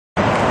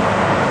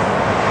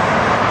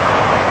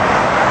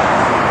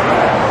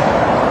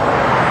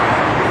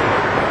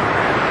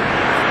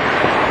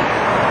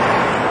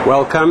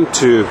Welcome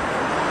to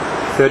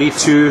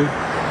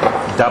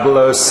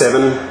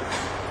 32007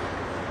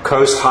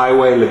 Coast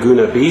Highway,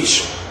 Laguna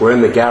Beach. We're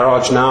in the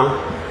garage now,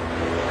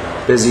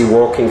 busy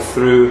walking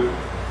through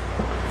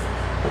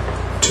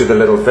to the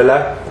little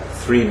villa,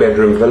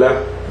 3-bedroom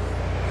villa.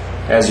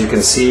 As you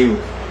can see,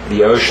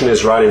 the ocean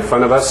is right in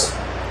front of us,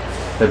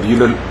 a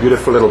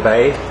beautiful little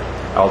bay.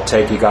 I'll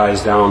take you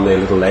guys down there a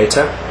little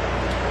later.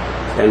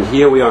 And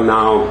here we are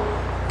now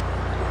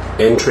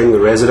entering the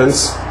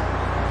residence.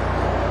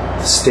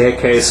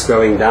 Staircase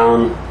going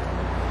down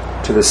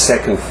to the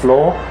second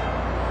floor.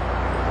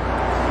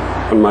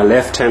 On my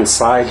left hand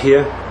side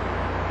here,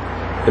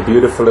 a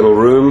beautiful little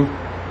room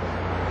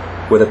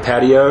with a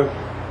patio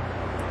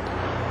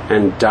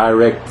and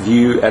direct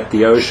view at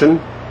the ocean.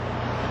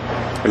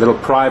 A little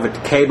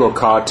private cable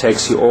car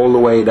takes you all the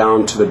way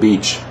down to the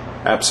beach.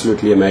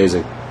 Absolutely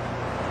amazing.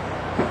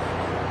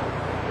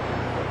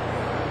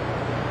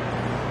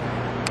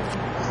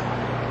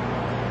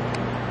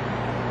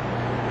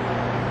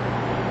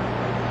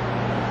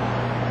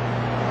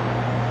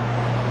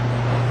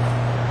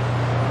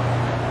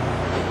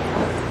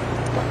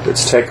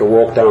 Let's take a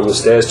walk down the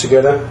stairs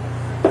together.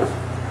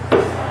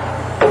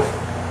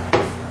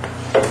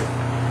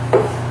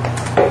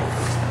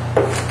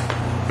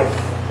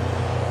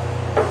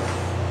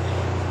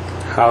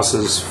 House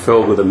is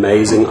filled with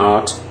amazing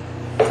art.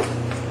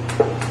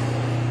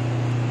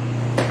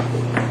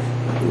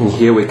 And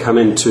here we come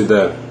into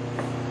the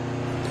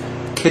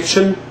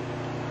kitchen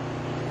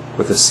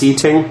with the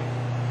seating.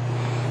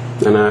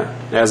 And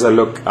as I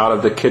look out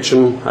of the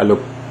kitchen, I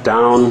look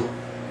down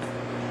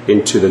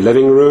into the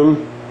living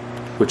room,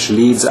 which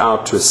leads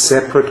out to a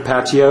separate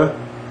patio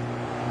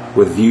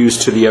with views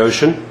to the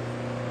ocean.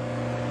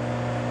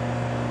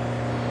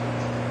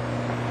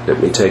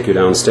 Let me take you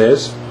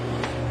downstairs.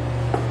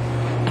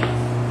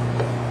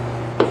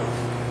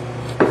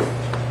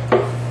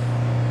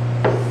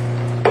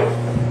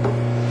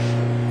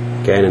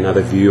 Again,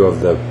 another view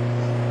of the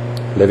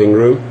living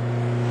room.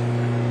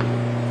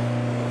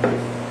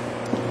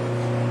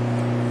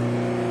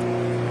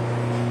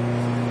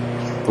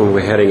 And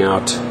we're heading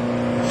out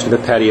to the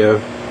patio.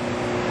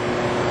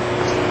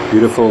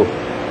 Beautiful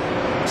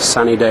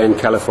sunny day in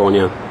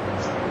California.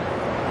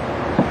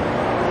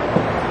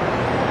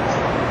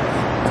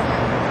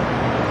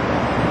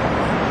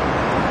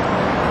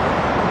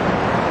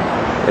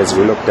 As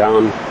we look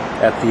down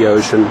at the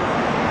ocean,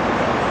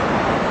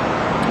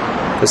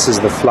 this is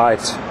the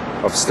flight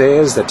of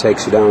stairs that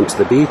takes you down to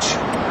the beach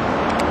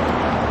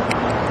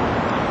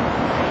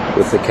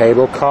with the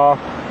cable car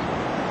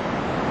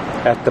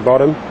at the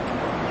bottom.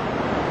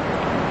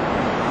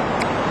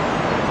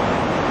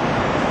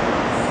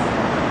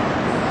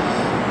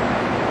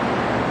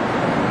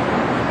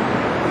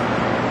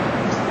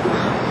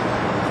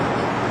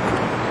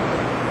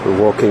 We're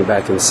walking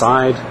back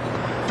inside.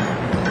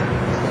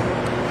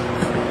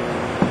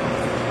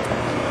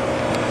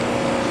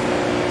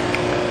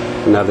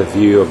 Another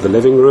view of the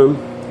living room.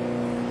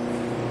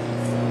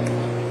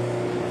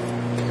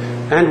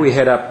 And we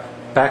head up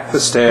back the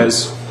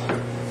stairs.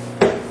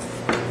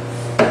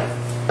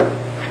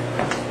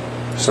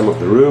 Some of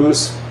the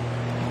rooms.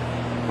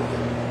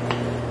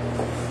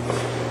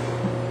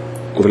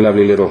 With a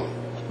lovely little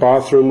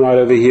bathroom right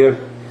over here.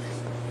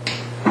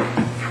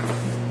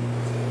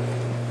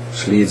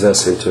 Which leads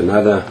us into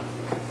another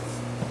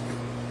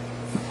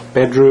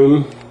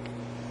bedroom.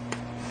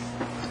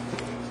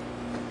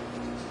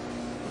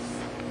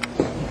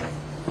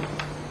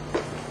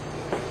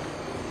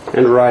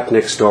 And right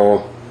next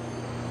door,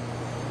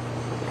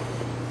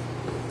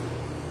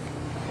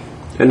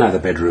 another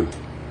bedroom.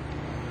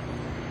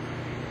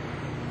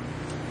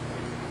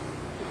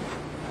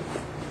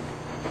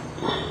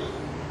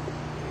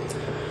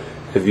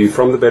 A view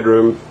from the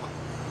bedroom,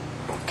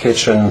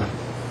 kitchen,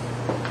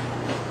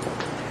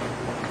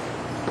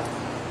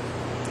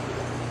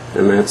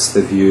 and that's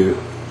the view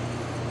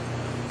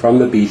from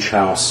the beach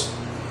house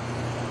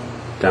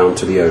down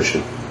to the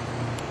ocean.